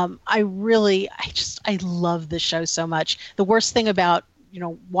I love this show so much. The worst thing about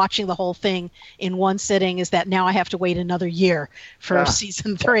watching the whole thing in one sitting is that now I have to wait another year for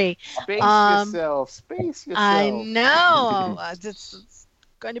season 3. Space yourself. I know. It's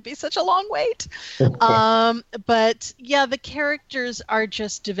going to be such a long wait. But yeah, the characters are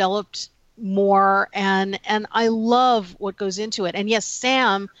just developed more, and I love what goes into it. And yes,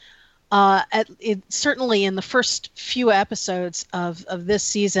 Sam, certainly in the first few episodes of this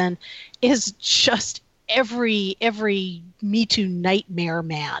season, is just every Me Too nightmare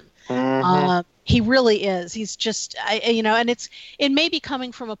man. Mm-hmm. He really is. He's just, and it may be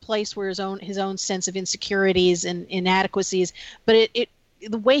coming from a place where his own sense of insecurities and inadequacies, but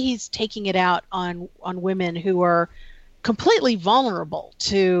the way he's taking it out on women who are completely vulnerable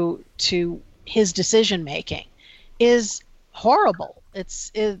to his decision making is horrible.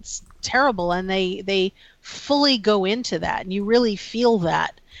 It's terrible, and they fully go into that, and you really feel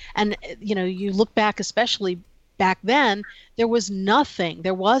that. And you look back, especially back then, there was nothing.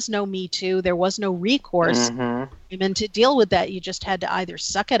 There was no Me Too. There was no recourse. Mm-hmm. And to deal with that, you just had to either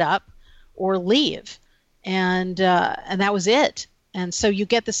suck it up or leave, and that was it. And so you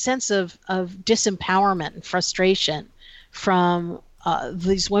get the sense of disempowerment and frustration from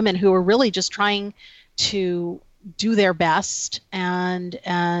these women who are really just trying to do their best and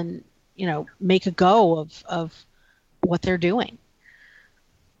make a go of what they're doing.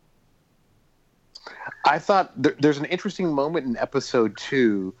 I thought there's an interesting moment in episode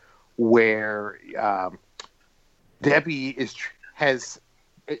 2 where Debbie has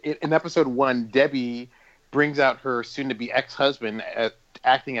in episode 1, Debbie brings out her soon-to-be ex-husband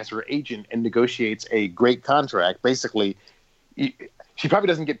acting as her agent and negotiates a great contract. Basically, she probably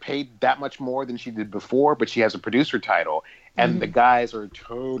doesn't get paid that much more than she did before, but she has a producer title, and the guys are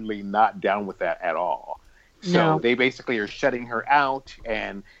totally not down with that at all. So they basically are shutting her out,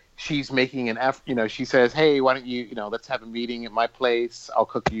 and she's making an effort. She says, "Hey, why don't you, let's have a meeting at my place. I'll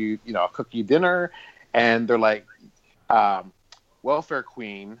cook you dinner." And they're like, welfare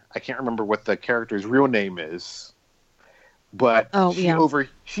queen. I can't remember what the character's real name is, but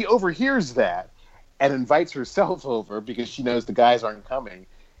she overhears that and invites herself over because she knows the guys aren't coming,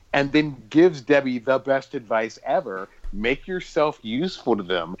 and then gives Debbie the best advice ever: make yourself useful to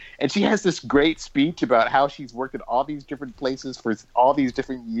them. And she has this great speech about how she's worked at all these different places for all these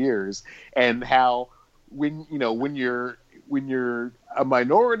different years, and how when you're a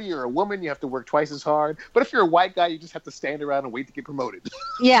minority or a woman, you have to work twice as hard. But if you're a white guy, you just have to stand around and wait to get promoted.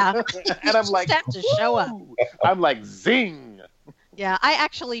 Yeah. And I'm like, have to show up. I'm like, zing. Yeah, I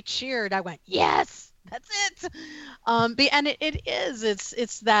actually cheered. I went, yes, that's it. And it is.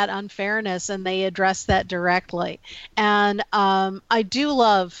 It's that unfairness, and they address that directly. And I do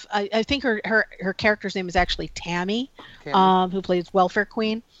love. I think her character's name is actually Tammy. Who plays Welfare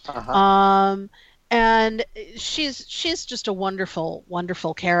Queen. Uh-huh. And she's just a wonderful,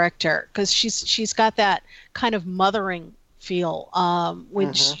 wonderful character because she's got that kind of mothering feel.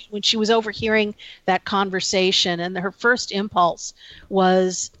 When she was overhearing that conversation, and her first impulse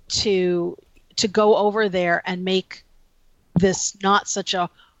was to go over there and make this not such a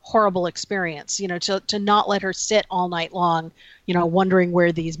horrible experience. To not let her sit all night long, wondering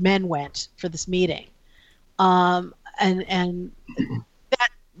where these men went for this meeting, and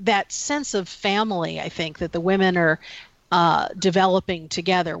that sense of family, I think, that the women are developing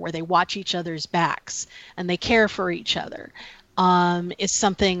together, where they watch each other's backs and they care for each other, is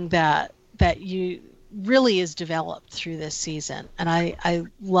something that you really is developed through this season, and I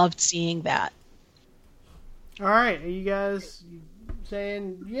loved seeing that. All right, are you guys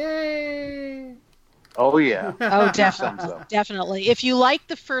saying yay? Oh yeah. Oh, definitely. If you like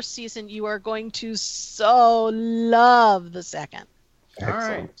the first season, you are going to so love the second.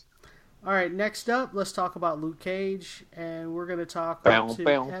 Excellent. All right. Next up, let's talk about Luke Cage, and we're going to talk. What does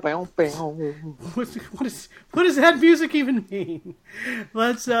that music even mean?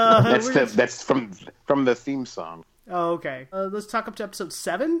 Let's. That's from the theme song. Oh, okay. Let's talk up to episode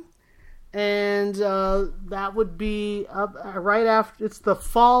 7, and that would be right after. It's the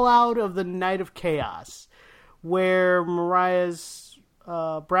fallout of the Night of Chaos, where Mariah's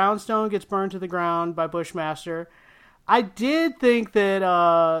brownstone gets burned to the ground by Bushmaster. I did think that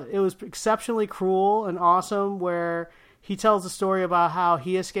it was exceptionally cruel and awesome, where he tells the story about how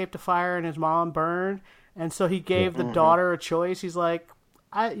he escaped a fire and his mom burned, and so he gave the daughter a choice. He's like,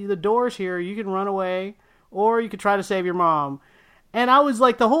 the door's here, you can run away, or you could try to save your mom. And I was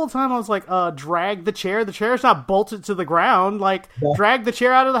like, the whole time I was like, drag the chair. The chair's not bolted to the ground. Like, drag the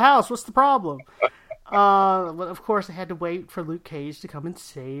chair out of the house. What's the problem? But of course, I had to wait for Luke Cage to come and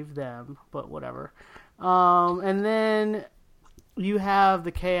save them, but whatever. And then you have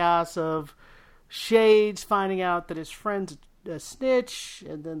the chaos of Shades finding out that his friend's a snitch,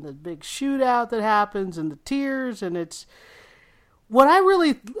 and then the big shootout that happens, and the tears, and it's what I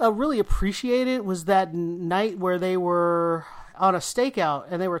really appreciated was that night where they were on a stakeout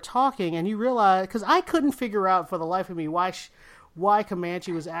and they were talking, and you realize, because I couldn't figure out for the life of me why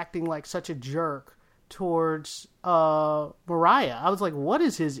Comanche was acting like such a jerk towards Mariah. I was like, what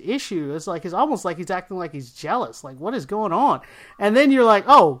is his issue? It's almost like he's acting like he's jealous. Like, what is going on? And then you're like,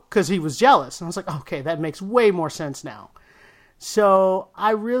 oh, because he was jealous. And I was like, okay, that makes way more sense now. So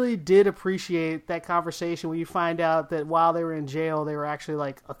I really did appreciate that conversation when you find out that while they were in jail, they were actually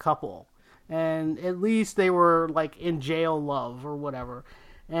like a couple. And at least they were like in jail love or whatever.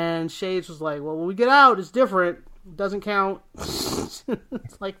 And Shades was like, well, when we get out, it's different. It doesn't count. It's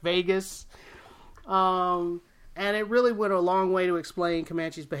like Vegas. And it really went a long way to explain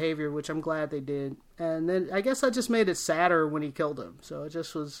Comanche's behavior, which I'm glad they did. And then I guess I just made it sadder when he killed him. So it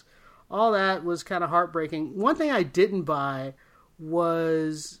just was, all that was kind of heartbreaking. One thing I didn't buy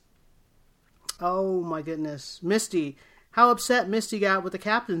was, oh my goodness, Misty. How upset Misty got with the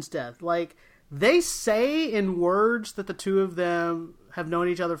captain's death. Like, they say in words that the two of them have known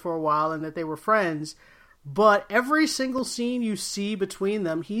each other for a while and that they were friends, but every single scene you see between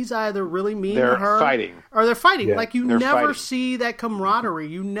them, he's either really mean to her, or they're fighting. Yeah, like, you never see that camaraderie.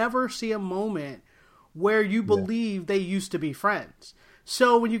 You never see a moment where you believe they used to be friends.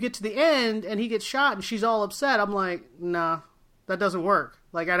 So when you get to the end and he gets shot and she's all upset, I'm like, nah, that doesn't work.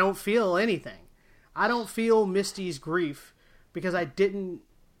 Like, I don't feel anything. I don't feel Misty's grief because I didn't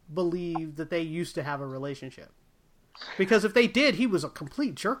believe that they used to have a relationship. Because if they did, he was a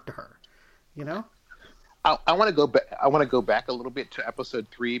complete jerk to her, you know? I want to go back. I want to go back a little bit to episode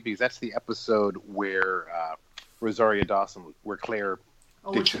 3 because that's the episode where Rosario Dawson, where Claire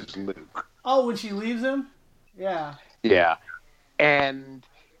ditches Luke. Oh, when she leaves him? Yeah. Yeah, and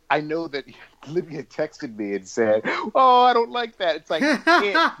I know that Olivia texted me and said, "Oh, I don't like that." It's like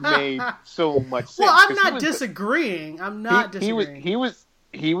it made so much sense. Well, I'm not disagreeing. I'm not disagreeing.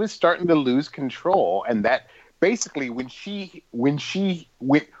 He was starting to lose control, and that basically when he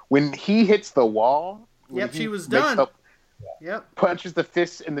hits the wall. Yep, she was done. Punches the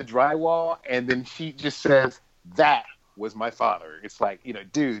fist in the drywall, and then she just says, "That was my father." It's like,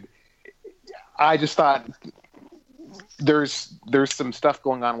 dude, I just thought there's some stuff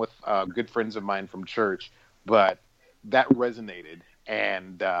going on with good friends of mine from church, but that resonated.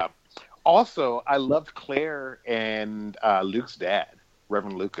 And also, I loved Claire and Luke's dad,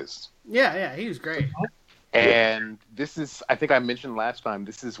 Reverend Lucas. Yeah, he was great. And this is, I think I mentioned last time,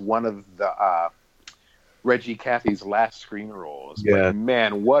 this is one of the Reggie Cathy's last screen roles. Yeah. But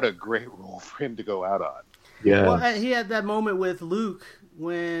man, what a great role for him to go out on. Yeah. Well, he had that moment with Luke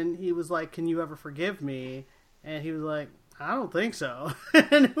when he was like, "Can you ever forgive me?" And he was like, "I don't think so."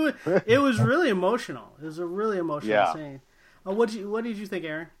 And it was really emotional. It was a really emotional scene. What did you think,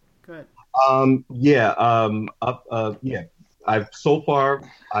 Aaron? Go ahead.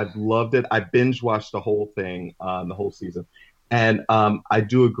 I've loved it. I binge watched the whole thing, the whole season, and I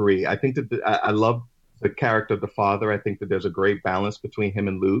do agree. I think that I love the character of the father. I think that there's a great balance between him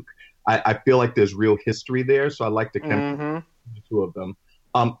and Luke. I feel like there's real history there, so I like the chemistry between the two of them.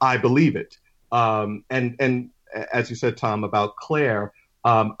 I believe it. And as you said, Tom, about Claire,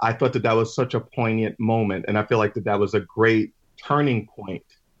 I thought that was such a poignant moment, and I feel like that was a great turning point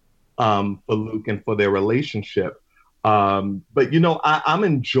for Luke and for their relationship. But I'm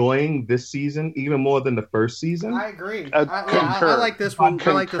enjoying this season even more than the first season. I agree. I like this one.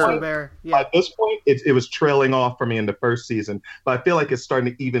 I like this one better. Yeah. At this point, it was trailing off for me in the first season, but I feel like it's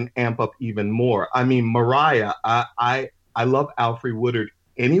starting to even amp up even more. I mean, Mariah, I love Alfre Woodard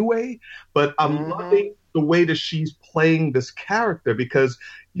anyway, but I'm loving the way that she's playing this character because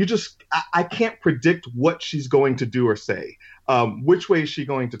I can't predict what she's going to do or say. Which way is she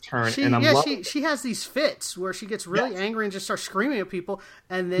going to turn? She has these fits where she gets really angry and just starts screaming at people,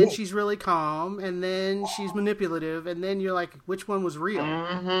 and then she's really calm, and then she's manipulative, and then you're like, which one was real?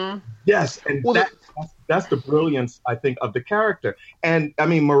 Mm-hmm. Yes, and that's the brilliance, I think, of the character. And I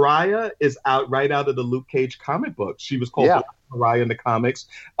mean, Mariah is right out of the Luke Cage comic book. She was called Mariah in the comics.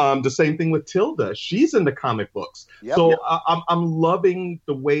 The same thing with Tilda. She's in the comic books. I'm loving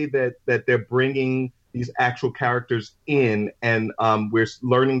the way that they're bringing these actual characters in, and we're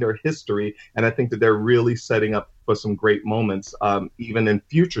learning their history, and I think that they're really setting up for some great moments, even in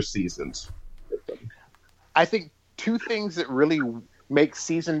future seasons. I think two things that really make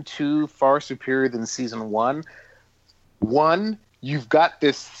season 2 far superior than season 1. One, you've got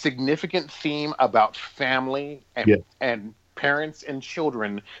this significant theme about family and parents and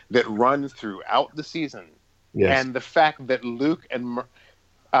children that runs throughout the season, and the fact that Luke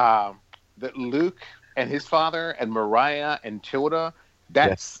and his father and Mariah and Tilda,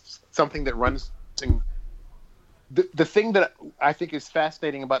 that's something that runs. The thing that I think is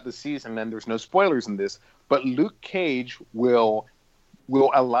fascinating about the season, and there's no spoilers in this, but Luke Cage will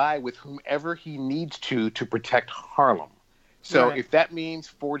ally with whomever he needs to protect Harlem. So if that means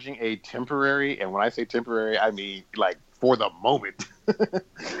forging a temporary, and when I say temporary, I mean like for the moment,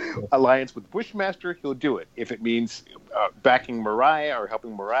 alliance with Bushmaster, he'll do it. If it means backing Mariah or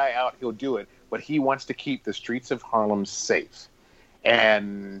helping Mariah out, he'll do it. But he wants to keep the streets of Harlem safe.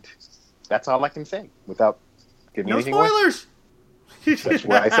 And that's all I can say without giving anything away. No spoilers! That's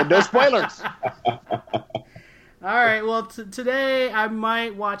why I said no spoilers. All right, well, today I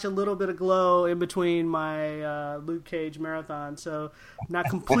might watch a little bit of Glow in between my Luke Cage marathon, so not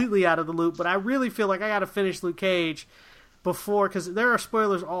completely out of the loop, but I really feel like I got to finish Luke Cage before, because there are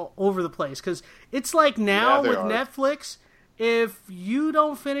spoilers all over the place, because it's like now with Netflix, if you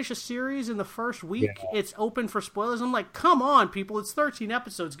don't finish a series in the first week, it's open for spoilers. I'm like, come on, people, it's 13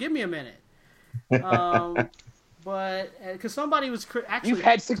 episodes, give me a minute. But because somebody was actually, you've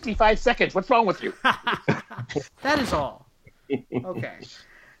had 65 seconds. What's wrong with you? That is all. Okay.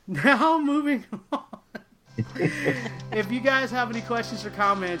 Now moving on. If you guys have any questions or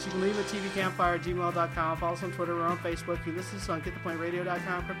comments, you can leave at tvcampfire@gmail.com. Follow us on Twitter. We're on Facebook. You listen to us on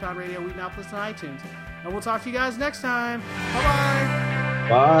getthepointradio.com, Krypton Radio, We Now Plus on iTunes. And we'll talk to you guys next time. Bye-bye.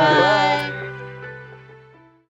 Bye.